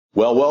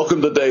Well,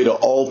 welcome today to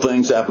All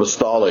Things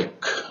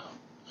Apostolic.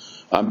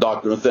 I'm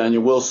Dr.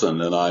 Nathaniel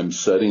Wilson, and I'm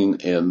sitting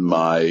in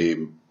my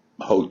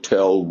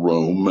hotel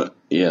room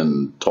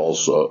in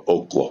Tulsa,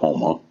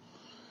 Oklahoma,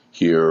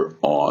 here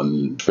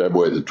on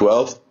February the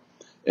 12th.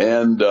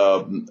 And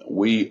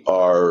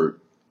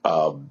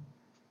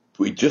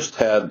we just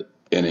had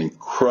an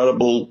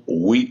incredible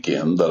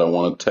weekend that I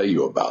want to tell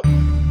you about.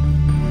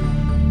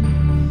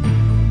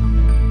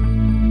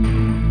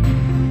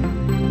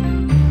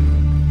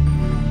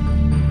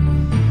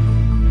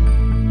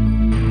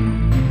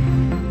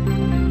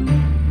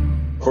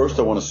 First,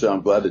 I want to say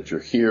I'm glad that you're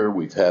here.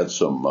 We've had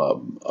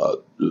some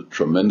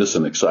tremendous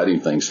and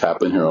exciting things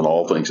happen here on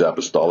All Things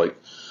Apostolic.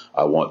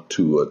 I want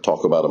to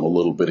talk about them a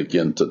little bit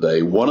again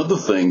today. One of the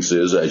things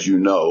is, as you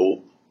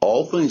know,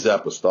 All Things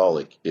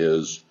Apostolic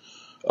is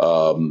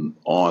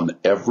on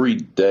every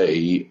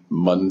day,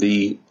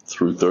 Monday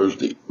through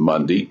Thursday.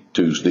 Monday,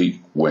 Tuesday,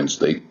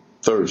 Wednesday,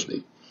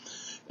 Thursday.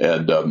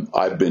 And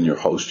I've been your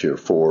host here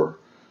for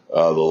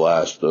the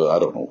last, I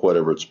don't know,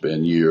 whatever it's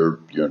been, year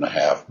and a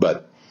half,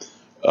 but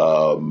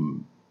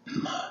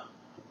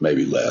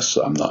maybe less,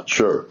 I'm not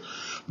sure.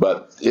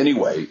 But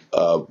anyway,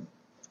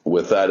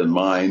 with that in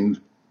mind,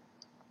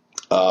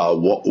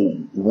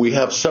 we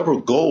have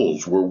several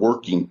goals we're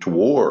working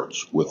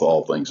towards with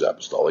All Things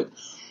Apostolic.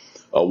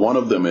 One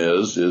of them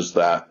is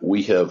that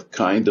we have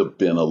kind of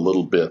been a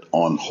little bit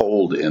on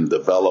hold in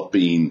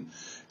developing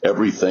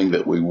everything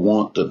that we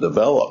want to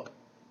develop,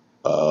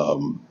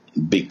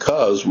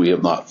 because we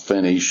have not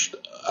finished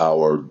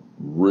our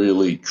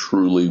really,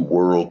 truly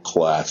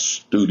world-class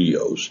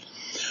studios.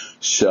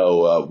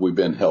 So we've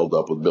been held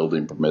up with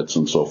building permits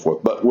and so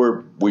forth. But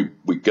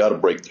we got a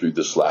breakthrough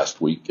this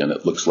last week, and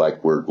it looks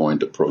like we're going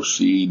to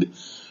proceed.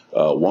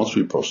 Once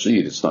we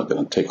proceed, it's not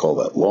going to take all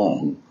that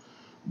long.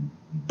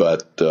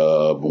 But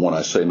when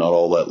I say not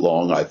all that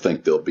long, I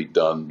think they'll be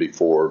done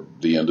before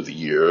the end of the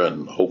year,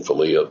 and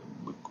hopefully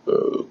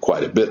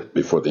quite a bit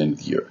before the end of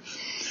the year.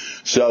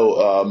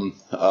 So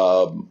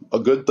a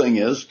good thing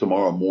is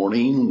tomorrow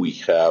morning we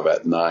have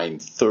at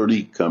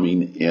 9:30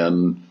 coming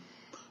in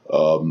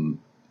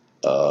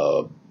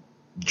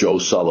Joe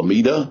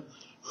Salamita,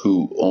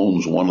 who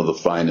owns one of the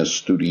finest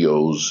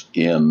studios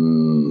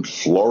in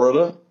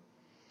Florida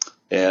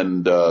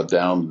and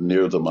down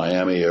near the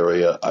Miami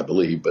area, I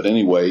believe. But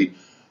anyway,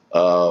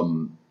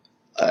 and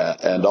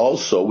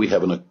also we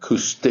have an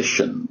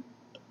acoustician,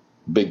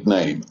 big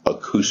name,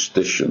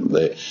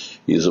 acoustician.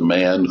 He's a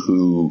man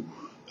who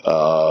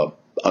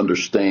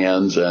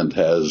understands and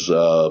has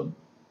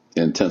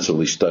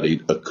intensively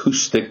studied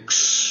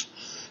acoustics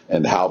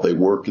and how they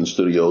work in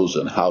studios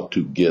and how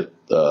to get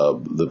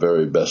the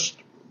very best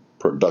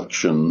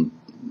production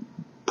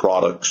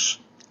products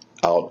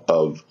out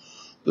of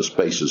the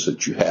spaces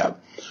that you have.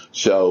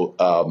 So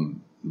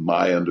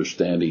my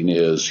understanding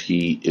is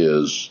he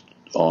is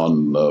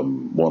on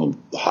one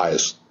of the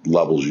highest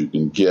levels you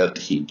can get.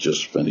 He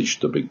just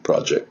finished a big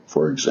project,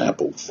 for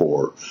example,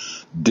 for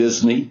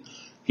Disney.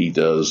 He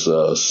does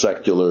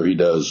secular, he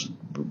does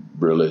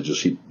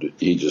religious,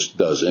 he just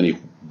does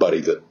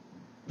anybody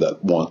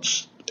that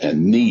wants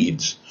and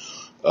needs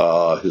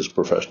his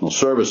professional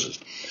services.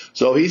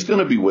 So he's going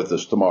to be with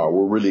us tomorrow.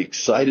 We're really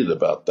excited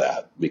about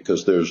that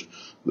because there's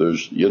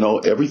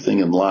everything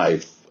in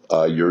life,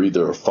 you're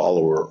either a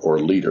follower or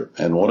a leader.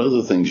 And one of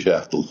the things you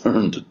have to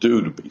learn to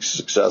do to be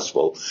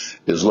successful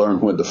is learn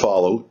when to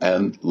follow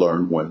and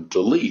learn when to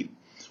lead.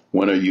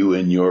 When are you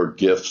in your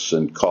gifts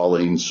and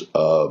callings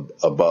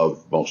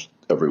above most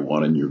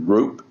everyone in your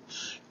group,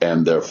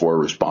 and therefore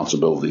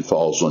responsibility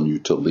falls on you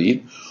to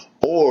lead?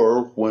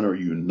 Or when are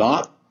you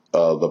not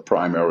the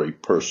primary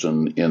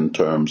person in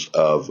terms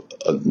of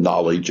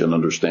knowledge and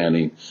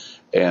understanding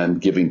and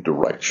giving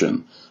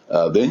direction?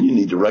 Then you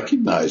need to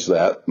recognize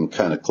that and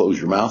kind of close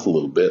your mouth a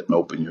little bit and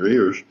open your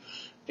ears,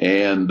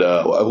 and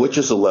which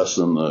is a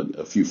lesson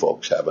a few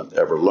folks haven't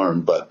ever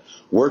learned, but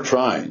we're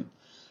trying.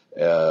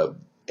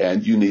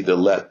 And you need to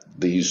let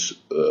these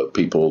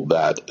people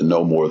that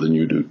know more than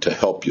you do to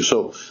help you.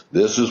 So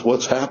this is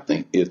what's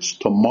happening. It's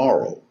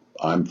tomorrow.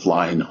 I'm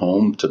flying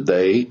home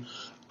today.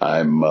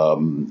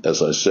 I'm,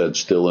 as I said,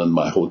 still in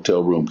my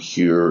hotel room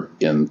here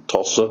in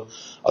Tulsa.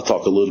 I'll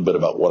talk a little bit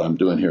about what I'm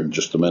doing here in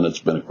just a minute. It's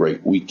been a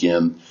great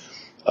weekend.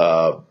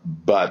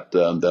 But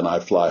then I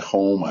fly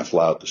home. I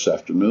fly out this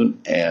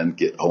afternoon and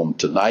get home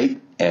tonight.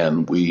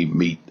 And we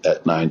meet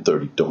at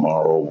 9:30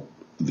 tomorrow,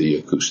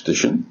 the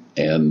acoustician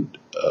and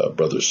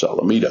Brother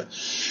Salamita.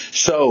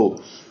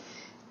 So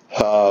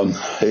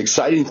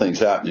exciting things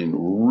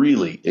happening,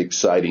 really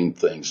exciting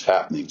things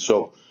happening.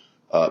 So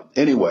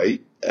anyway,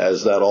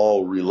 as that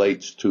all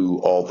relates to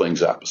All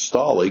Things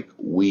Apostolic,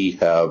 we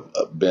have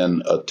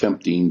been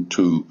attempting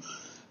to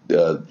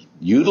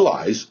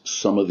utilize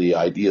some of the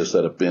ideas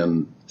that have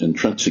been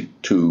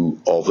intrinsic to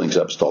All Things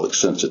Apostolic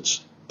since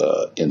its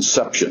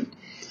inception.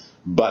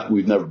 But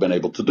we've never been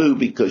able to do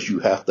because you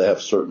have to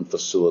have certain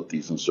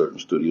facilities and certain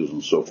studios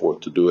and so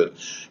forth to do it.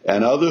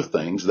 And other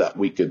things that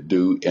we could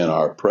do in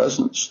our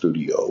present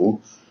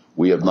studio,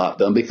 we have not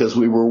done because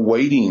we were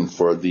waiting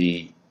for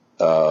the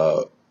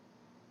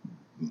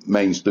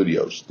main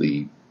studios,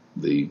 the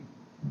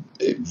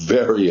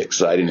very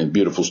exciting and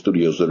beautiful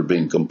studios that are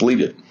being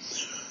completed.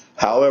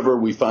 However,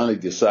 we finally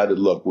decided,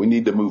 look, we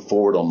need to move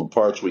forward on the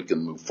parts we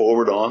can move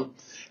forward on.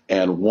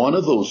 And one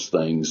of those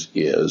things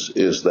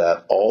is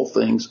that All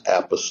Things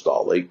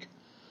Apostolic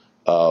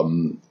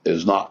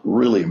is not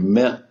really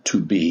meant to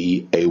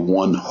be a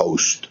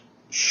one-host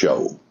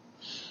show.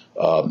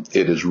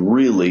 It is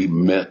really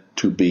meant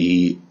to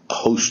be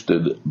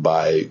hosted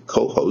by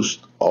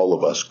co-hosts, all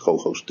of us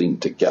co-hosting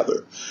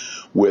together,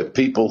 with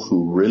people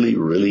who really,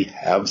 really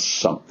have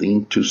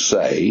something to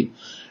say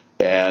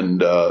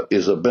and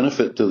is a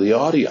benefit to the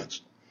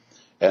audience.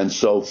 And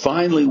so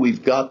finally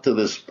we've got to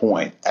this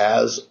point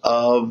as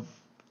of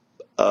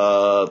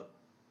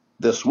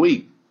this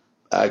week,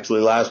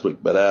 actually last week,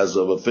 but as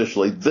of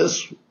officially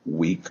this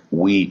week,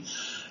 we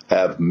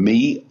have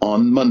me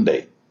on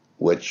Monday,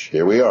 which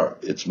here we are,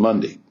 it's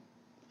Monday.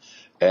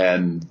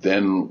 And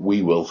then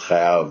we will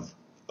have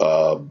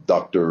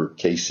Dr.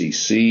 Casey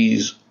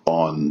Sees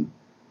on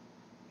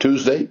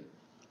Tuesday.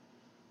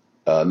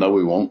 No,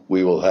 we won't.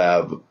 We will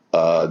have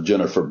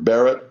Jennifer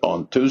Barrett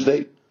on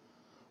Tuesday.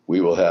 We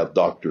will have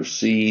Dr.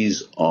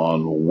 Sees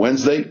on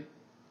Wednesday.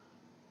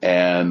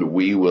 And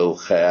we will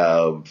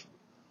have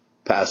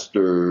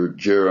Pastor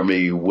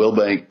Jeremy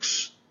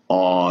Wilbanks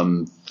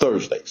on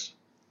Thursdays.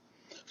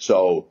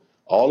 So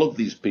all of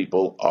these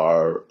people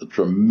are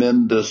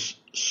tremendous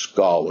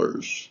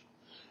scholars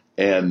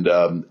and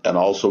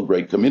also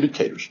great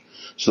communicators.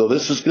 So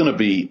this is going to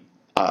be,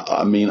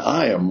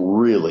 I am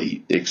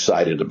really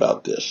excited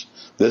about this.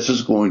 This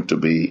is going to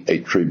be a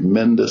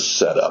tremendous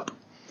setup,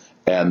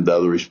 and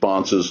the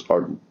responses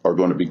are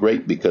going to be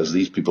great because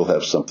these people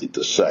have something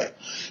to say.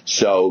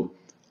 So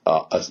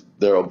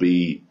there'll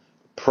be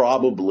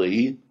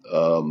probably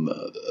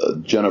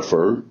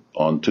Jennifer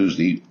on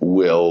Tuesday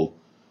will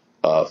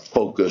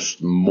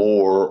focus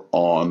more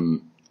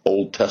on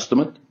Old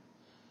Testament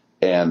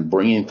and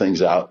bringing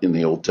things out in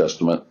the Old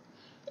Testament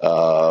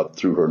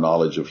through her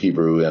knowledge of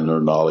Hebrew and her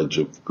knowledge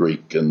of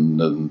Greek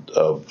and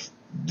of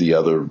the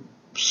other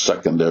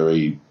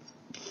secondary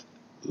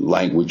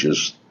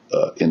languages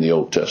in the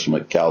Old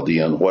Testament,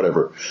 Chaldean,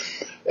 whatever,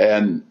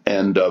 and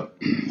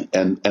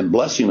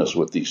blessing us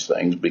with these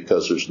things,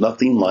 because there's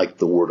nothing like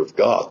the Word of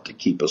God to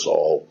keep us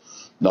all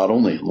not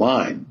only in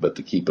line, but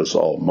to keep us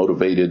all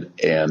motivated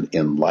and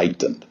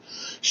enlightened.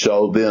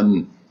 So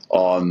then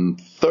on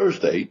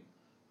Thursday,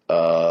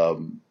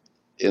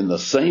 in the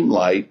same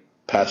light,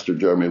 Pastor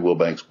Jeremy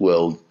Wilbanks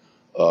will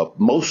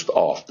most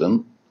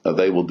often,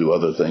 they will do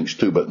other things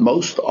too, but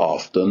most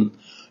often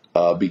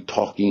be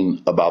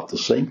talking about the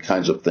same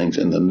kinds of things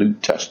in the New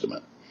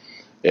Testament,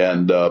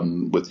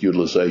 and with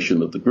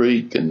utilization of the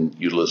Greek and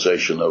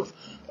utilization of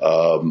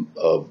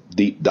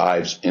deep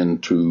dives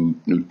into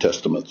New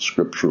Testament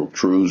scriptural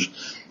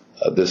truths.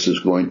 This is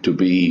going to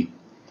be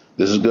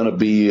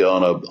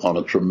on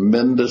a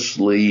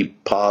tremendously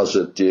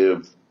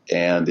positive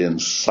and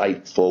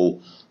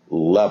insightful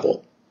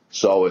level.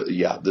 So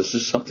yeah, this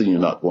is something you're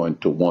not going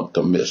to want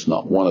to miss,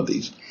 not one of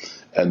these.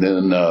 And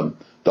then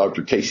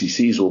Dr. Casey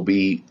Sees will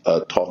be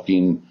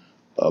talking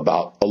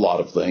about a lot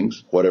of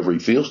things, whatever he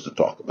feels to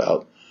talk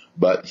about,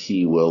 but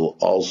he will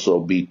also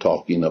be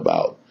talking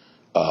about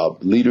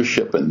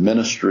leadership and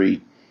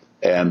ministry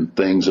and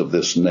things of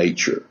this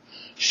nature.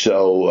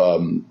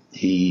 So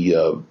he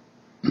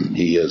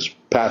has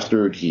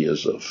pastored, he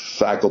is a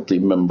faculty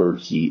member,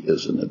 he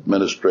is an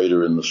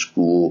administrator in the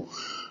school.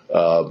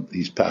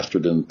 He's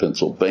pastored in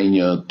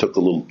Pennsylvania, took a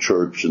little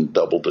church and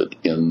doubled it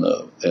in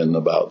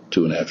about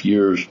 2.5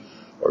 years,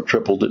 or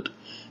tripled it,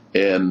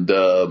 and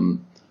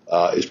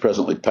is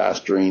presently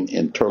pastoring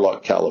in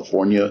Turlock,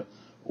 California.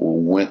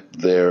 Went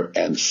there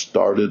and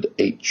started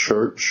a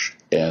church,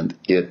 and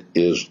it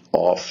is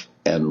off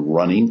and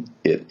running.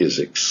 It is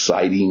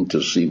exciting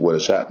to see what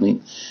is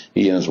happening.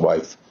 He and his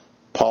wife,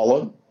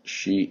 Paula,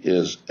 she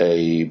is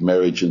a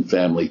marriage and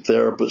family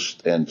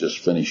therapist and just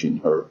finishing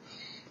her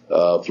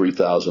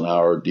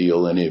 3,000-hour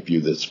deal. Any of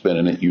you that's been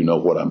in it, you know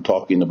what I'm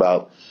talking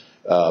about.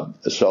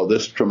 So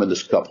this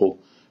tremendous couple,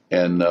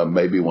 and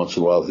maybe once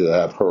in a while they'll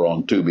have her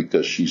on too,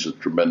 because she's a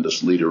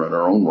tremendous leader in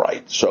her own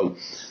right. So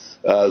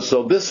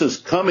this is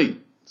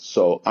coming.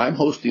 So I'm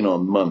hosting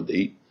on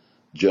Monday.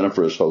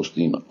 Jennifer is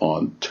hosting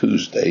on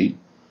Tuesday.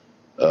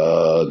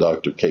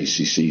 Dr.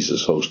 Casey Sees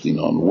is hosting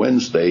on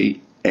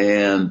Wednesday,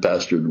 and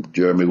Pastor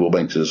Jeremy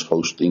Wilbanks is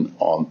hosting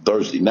on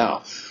Thursday.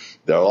 Now,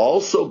 there'll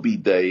also be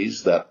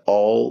days that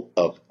all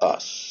of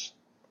us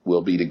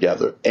will be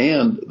together,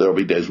 and there'll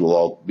be days we'll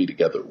all be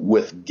together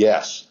with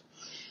guests,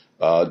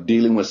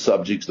 dealing with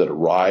subjects that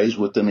arise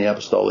within the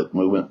apostolic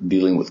movement,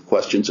 dealing with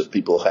questions that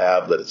people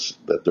have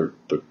that they're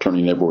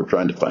turning everywhere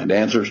trying to find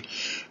answers.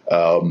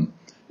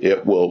 We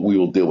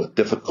will deal with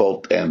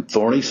difficult and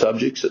thorny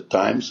subjects at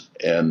times,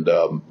 and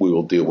we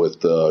will deal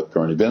with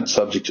current event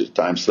subjects at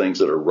times, things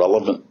that are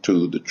relevant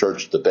to the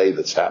church today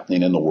that's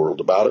happening in the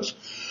world about us.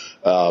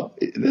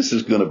 This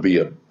is going to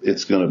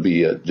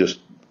be just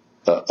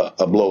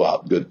a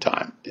blowout good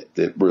time.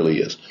 It really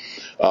is.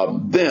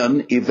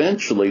 Then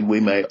eventually we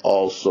may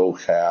also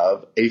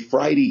have a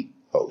Friday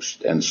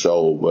host. And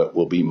so it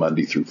will be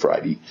Monday through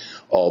Friday.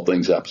 All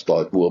Things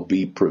Apostolic will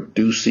be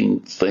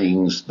producing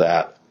things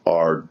that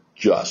are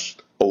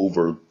just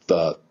over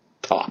the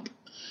top.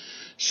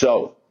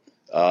 So,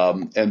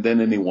 and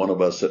then any one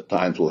of us at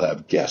times will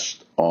have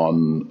guests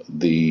on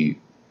the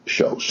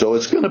show. So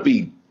it's going to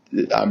be,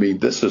 I mean,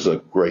 this is a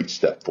great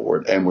step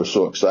forward, and we're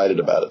so excited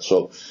about it.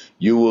 So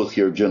you will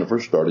hear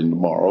Jennifer starting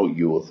tomorrow.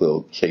 You will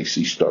hear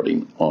Casey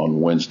starting on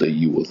Wednesday.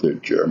 You will hear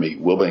Jeremy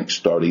Wilbank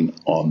starting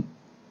on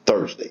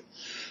Thursday.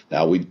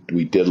 Now, we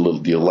did a little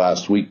deal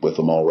last week with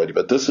them already,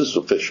 but this is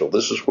official.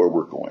 This is where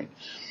we're going.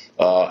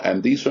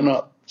 And these are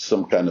not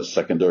some kind of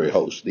secondary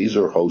hosts. These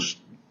are hosts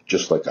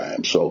just like I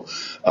am. So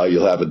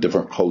you'll have a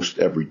different host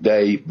every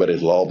day, but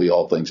it'll all be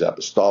All Things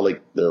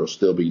Apostolic. There will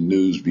still be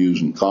news,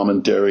 views, and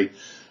commentary,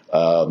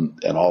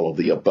 and all of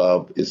the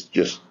above. It's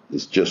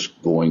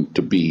just going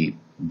to be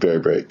very,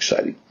 very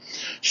exciting.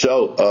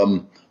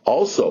 So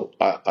also,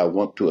 I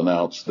want to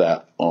announce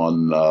that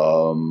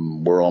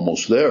on we're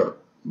almost there.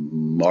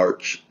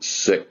 March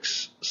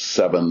 6,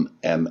 7,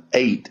 and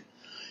 8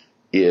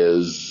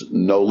 is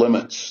No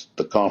Limits,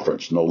 the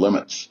conference, No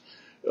Limits.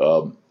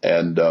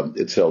 And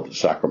it's held at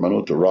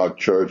Sacramento, to Rock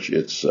Church.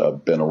 It's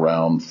been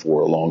around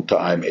for a long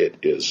time. It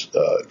is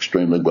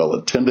extremely well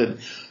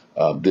attended.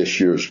 This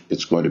year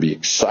it's going to be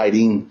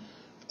exciting.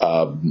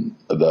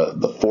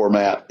 The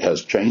format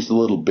has changed a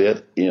little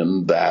bit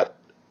in that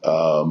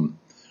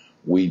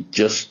we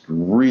just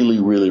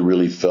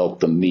really felt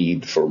the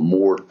need for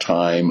more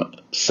time,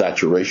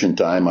 saturation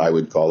time, I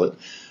would call it,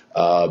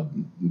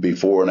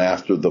 before and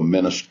after the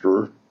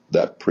minister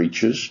that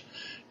preaches.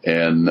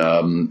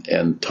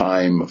 And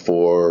time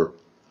for,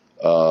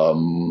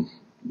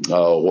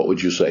 what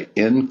would you say,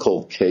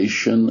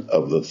 inculcation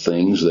of the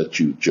things that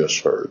you just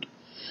heard.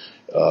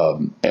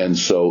 And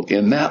so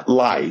in that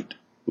light,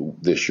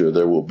 this year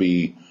there will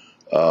be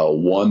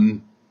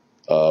one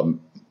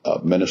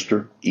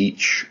minister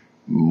each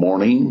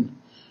morning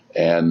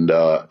and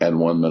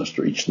one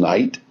minister each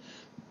night.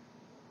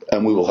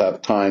 And we will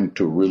have time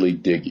to really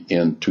dig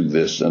into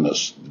this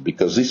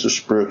because these are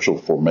spiritual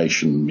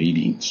formation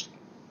meetings.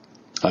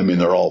 I mean,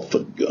 they're all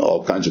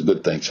kinds of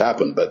good things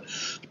happen, but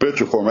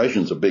spiritual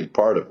formation is a big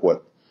part of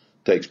what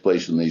takes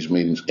place in these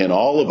meetings in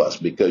all of us,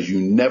 because you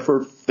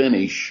never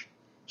finish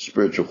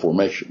spiritual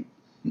formation.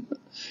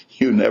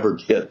 You never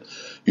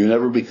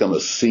become a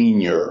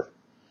senior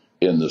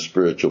in the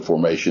spiritual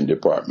formation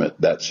department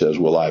that says,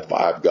 well, I've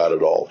got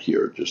it all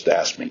here. Just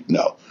ask me.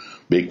 No,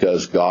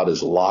 because God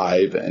is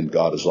alive and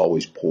God is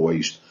always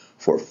poised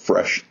for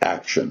fresh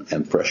action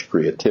and fresh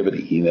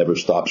creativity. He never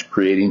stops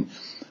creating.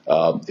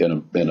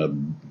 In a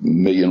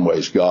million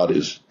ways, God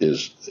is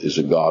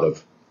a God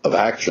of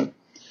action,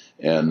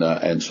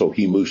 and so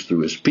He moves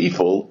through His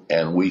people,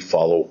 and we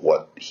follow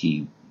what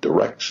He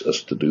directs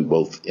us to do,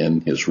 both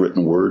in His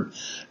written word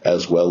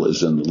as well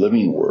as in the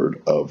living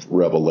word of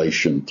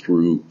revelation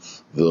through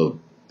the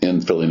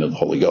infilling of the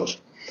Holy Ghost.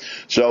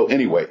 So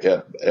anyway,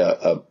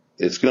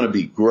 it's going to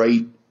be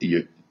great.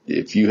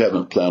 If you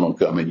haven't planned on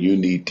coming, you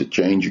need to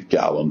change your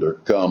calendar.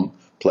 Come.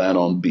 Plan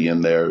on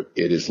being there.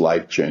 It is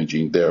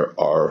life-changing. There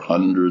are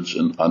hundreds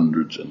and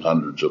hundreds and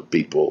hundreds of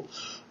people,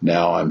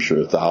 now I'm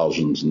sure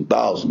thousands and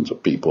thousands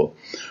of people,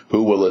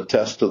 who will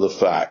attest to the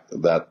fact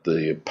that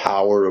the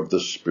power of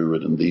the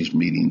Spirit in these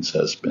meetings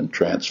has been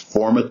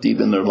transformative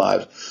in their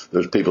lives.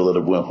 There's people that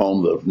have went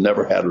home that have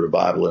never had a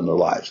revival in their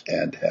lives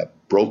and have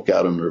broke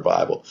out in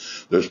revival.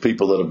 There's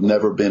people that have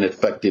never been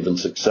effective and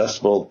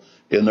successful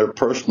in their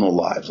personal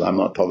lives. I'm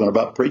not talking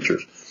about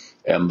preachers.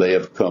 And they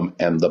have come,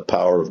 and the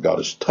power of God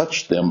has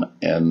touched them,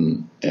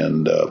 and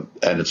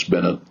it's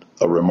been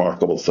a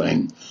remarkable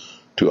thing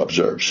to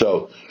observe.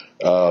 So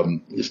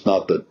it's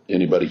not that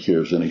anybody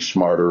here is any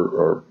smarter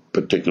or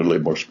particularly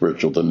more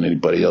spiritual than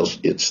anybody else.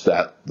 It's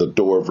that the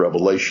door of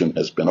revelation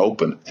has been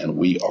opened, and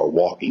we are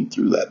walking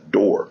through that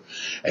door.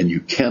 And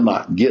you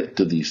cannot get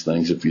to these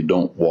things if you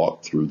don't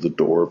walk through the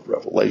door of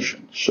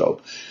revelation.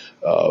 So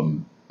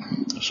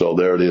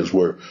there it is.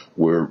 We're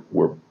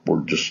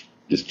just.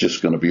 It's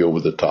just going to be over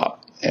the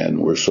top,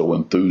 and we're so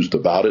enthused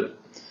about it,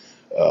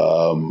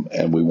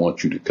 and we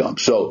want you to come.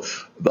 So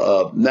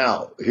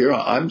now, here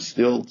I'm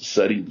still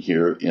sitting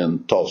here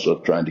in Tulsa,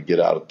 trying to get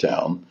out of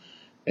town,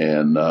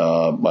 and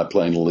my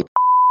plane will leave.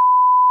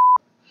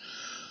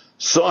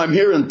 So I'm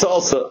here in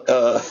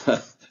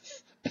Tulsa,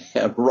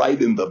 and right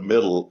in the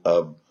middle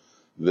of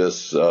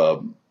this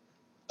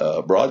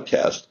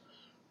broadcast,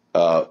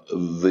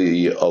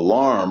 the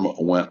alarm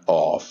went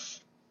off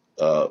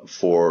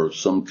for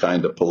some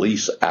kind of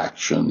police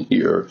action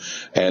here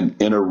and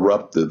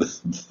interrupted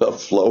the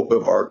flow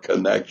of our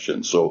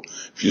connection. So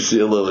if you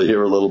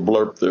hear a little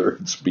blurb there,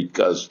 it's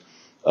because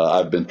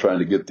I've been trying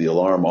to get the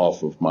alarm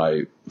off of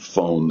my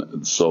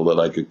phone so that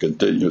I could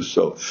continue.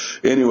 So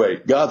anyway,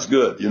 God's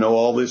good. You know,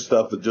 all this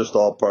stuff is just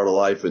all part of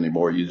life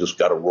anymore. You just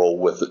got to roll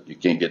with it. You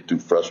can't get too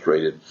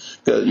frustrated.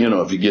 You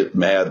know, if you get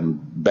mad and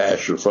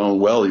bash your phone,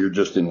 well, you're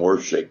just in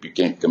worse shape. You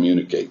can't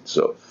communicate.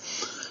 So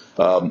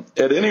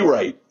at any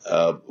rate,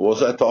 what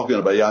was I talking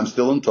about? Yeah, I'm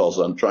still in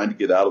Tulsa. I'm trying to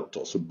get out of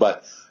Tulsa.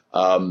 But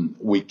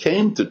We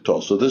came to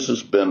Tulsa. This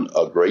has been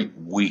a great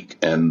week,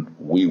 and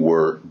we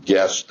were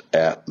guests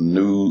at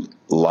New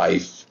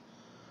Life.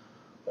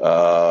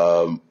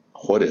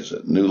 What is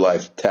it? New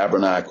Life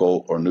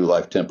Tabernacle or New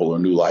Life Temple or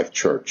New Life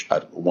Church,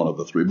 one of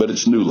the three, but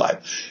it's New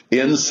Life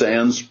in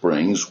Sand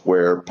Springs,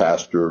 where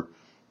Pastor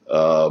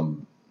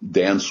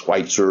Dan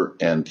Schweitzer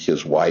and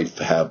his wife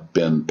have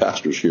been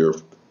pastors here.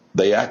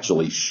 They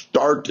actually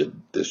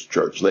started this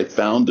church. They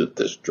founded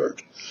this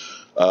church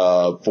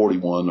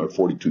 41 or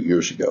 42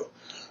 years ago.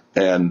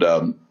 And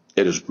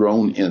it has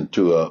grown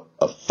into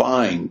a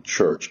fine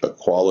church, a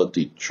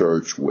quality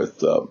church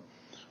with,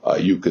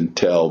 you can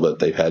tell that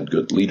they've had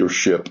good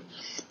leadership.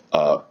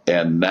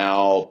 And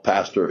now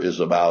Pastor is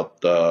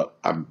about,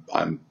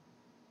 I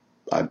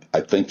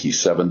think he's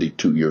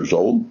 72 years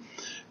old,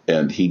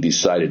 and he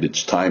decided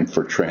it's time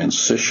for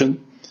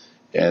transition.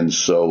 And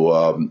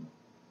so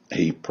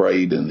he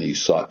prayed and he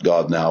sought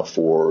God now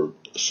for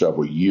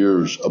several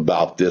years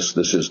about this.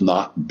 This has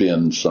not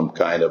been some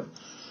kind of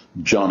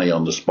Johnny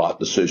on the spot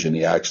decision.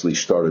 He actually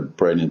started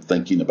praying and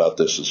thinking about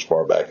this as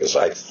far back as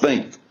I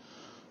think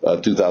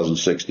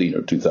 2016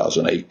 or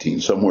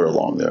 2018, somewhere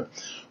along there.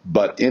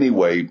 But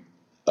anyway,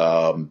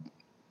 so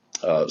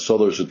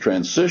there's a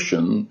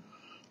transition,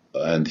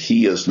 and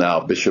he is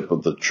now bishop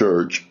of the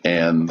church,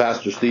 and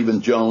Pastor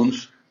Stephen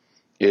Jones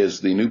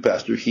is the new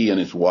pastor. He and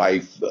his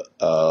wife,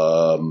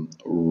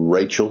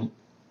 Rachel,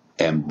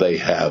 and they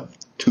have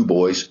 2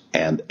 boys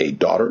and a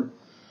daughter.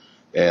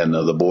 And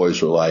the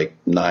boys are like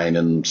 9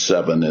 and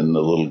 7, and the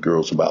little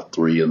girl's about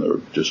 3, and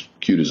they're just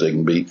cute as they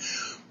can be.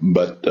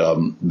 But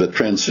the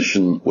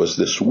transition was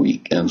this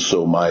week, and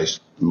so my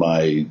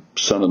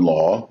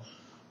son-in-law,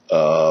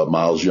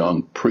 Miles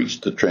Young,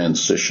 preached the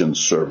transition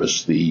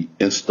service, the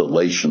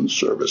installation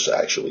service,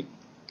 actually,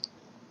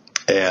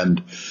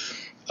 and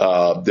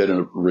did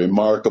a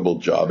remarkable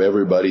job.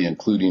 Everybody,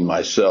 including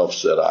myself,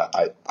 said,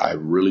 I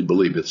really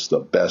believe it's the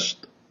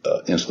best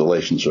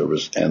installation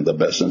service and the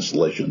best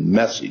installation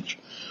message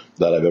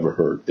that I've ever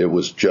heard. It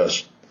was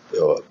just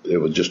over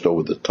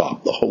the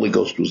top. The Holy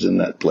Ghost was in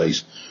that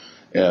place,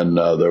 and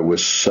there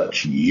was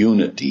such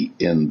unity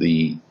in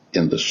the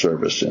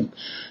service.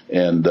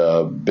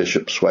 And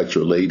Bishop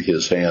Schweitzer laid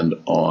his hand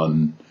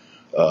on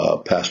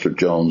Pastor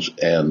Jones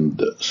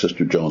and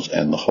Sister Jones,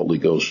 and the Holy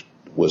Ghost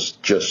was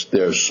just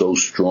there, so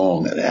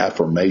strong, an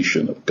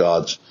affirmation of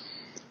God's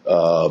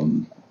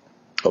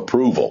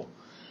approval.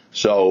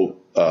 So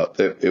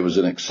it was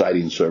an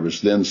exciting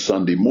service. Then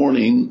Sunday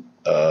morning,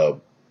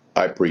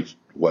 I preached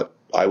what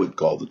I would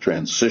call the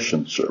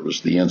transition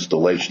service. The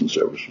installation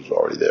service was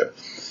already there.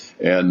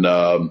 And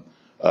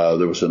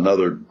there was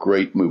another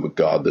great move of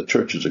God. The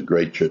church is a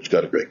great church. It's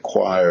got a great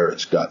choir.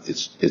 It's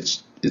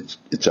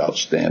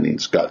outstanding.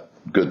 It's got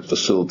good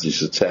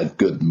facilities. It's had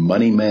good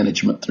money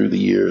management through the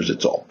years.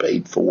 It's all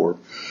paid for.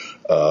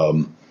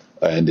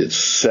 And it's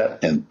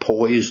set and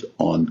poised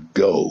on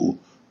go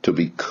to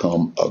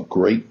become a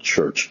great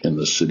church in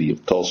the city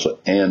of Tulsa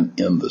and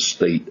in the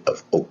state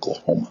of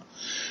Oklahoma.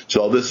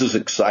 So this is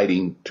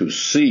exciting to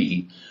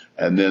see.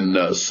 And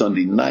then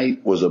Sunday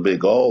night was a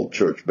big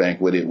all-church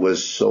banquet. It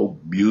was so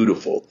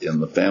beautiful in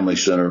the Family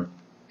Center,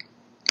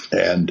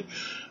 and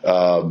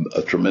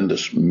a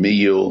tremendous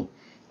meal,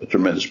 a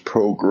tremendous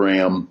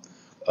program.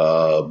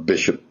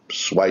 Bishop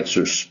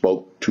Schweitzer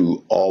spoke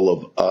to all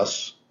of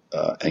us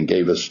and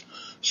gave us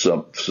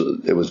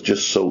it was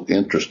just so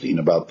interesting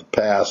about the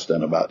past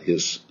and about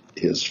his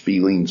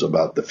feelings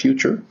about the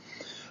future.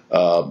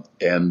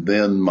 And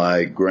then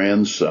my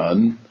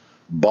grandson,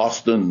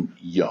 Boston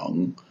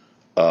Young,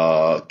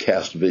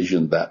 cast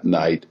vision that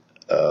night.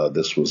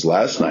 This was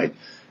last night,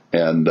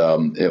 and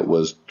it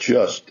was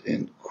just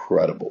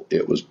incredible.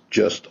 It was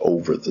just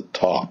over the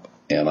top,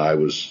 and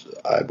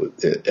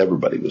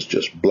everybody was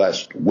just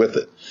blessed with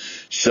it.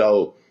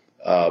 So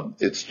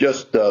it's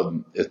just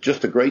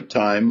a great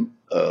time.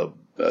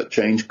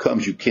 Change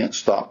comes. You can't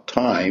stop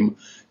time.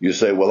 You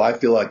say, well, I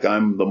feel like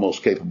I'm the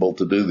most capable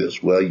to do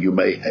this. Well, you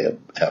may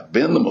have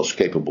been the most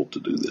capable to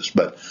do this,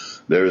 but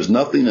there is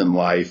nothing in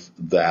life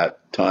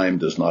that time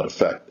does not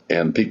affect.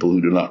 And people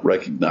who do not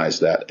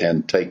recognize that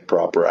and take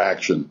proper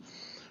action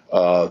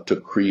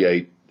to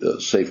create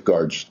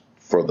safeguards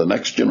for the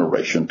next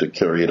generation to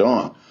carry it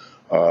on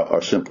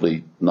are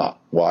simply not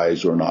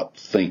wise or not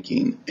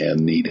thinking and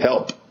need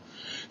help.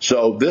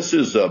 So this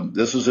is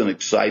an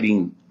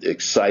exciting. I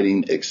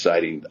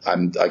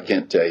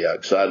can't tell you how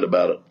excited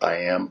about it I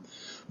am.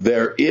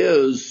 There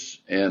is,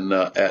 and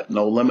at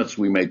No Limits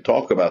we may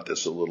talk about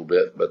this a little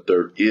bit, but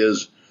there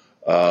is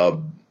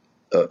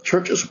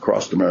churches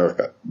across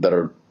America that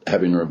are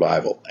having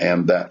revival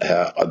and that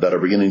are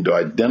beginning to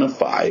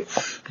identify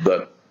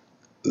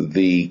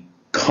the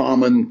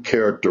common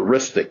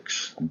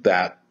characteristics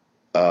that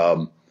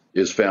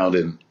is found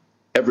in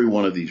every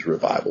one of these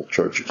revival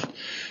churches.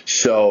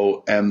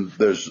 So, and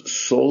there's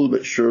slowly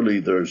but surely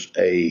there's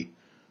a,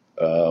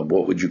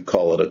 what would you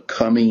call it, a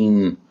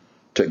coming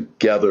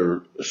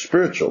together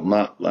spiritual,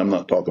 I'm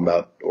not talking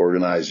about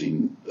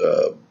organizing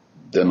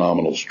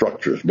denominational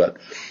structures, but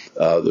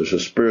there's a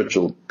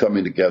spiritual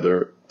coming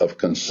together of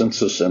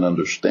consensus and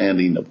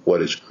understanding of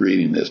what is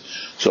creating this.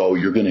 So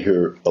you're going to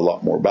hear a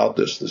lot more about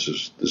this. This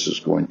is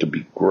going to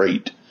be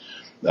great.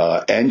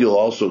 And you'll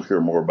also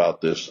hear more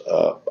about this,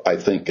 I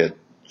think, at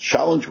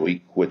Challenge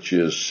Week, which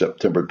is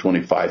September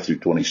 25 through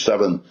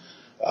 27,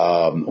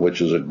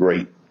 which is a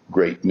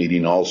great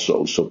meeting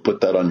also. So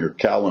put that on your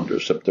calendar,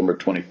 September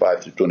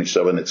 25 through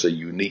 27. It's a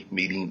unique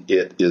meeting.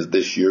 It is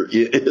this year.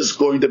 It is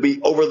going to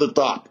be over the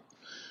top.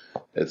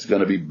 It's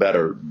going to be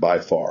better by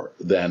far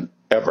than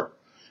ever.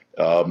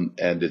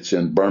 And it's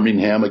in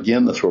Birmingham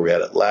again. That's where we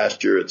had it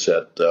last year. It's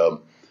at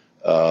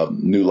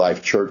New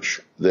Life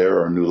Church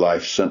there, or New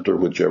Life Center,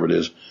 whichever it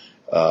is,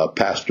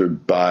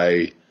 pastored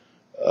by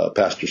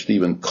Pastor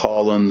Stephen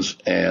Collins,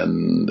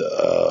 and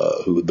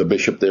who the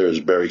bishop there is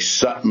Barry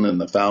Sutton, and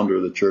the founder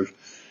of the church.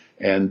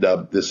 And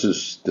this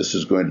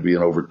is going to be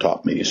an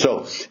overtop meeting.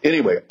 So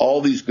anyway,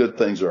 all these good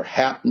things are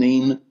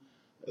happening.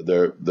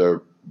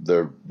 We're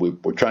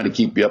trying to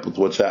keep you up with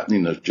what's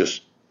happening. There's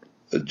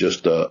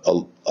just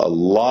a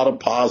lot of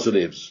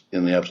positives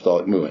in the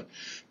apostolic movement.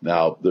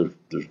 Now,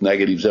 there's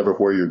negatives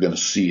everywhere. You're going to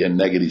see, and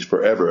negatives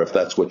forever if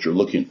that's what you're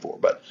looking for.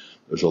 But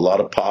there's a lot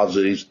of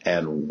positives,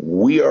 and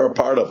we are a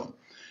part of them.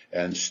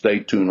 And stay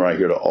tuned right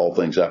here to All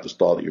Things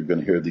Apostolic. You're going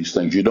to hear these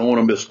things. You don't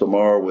want to miss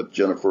tomorrow with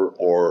Jennifer,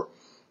 or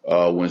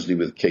Wednesday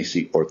with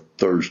Casey, or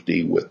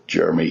Thursday with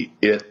Jeremy.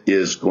 It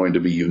is going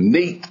to be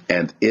unique,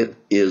 and it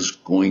is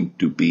going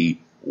to be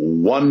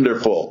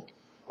wonderful.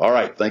 All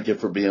right. Thank you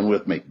for being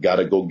with me. Got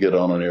to go get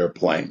on an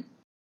airplane.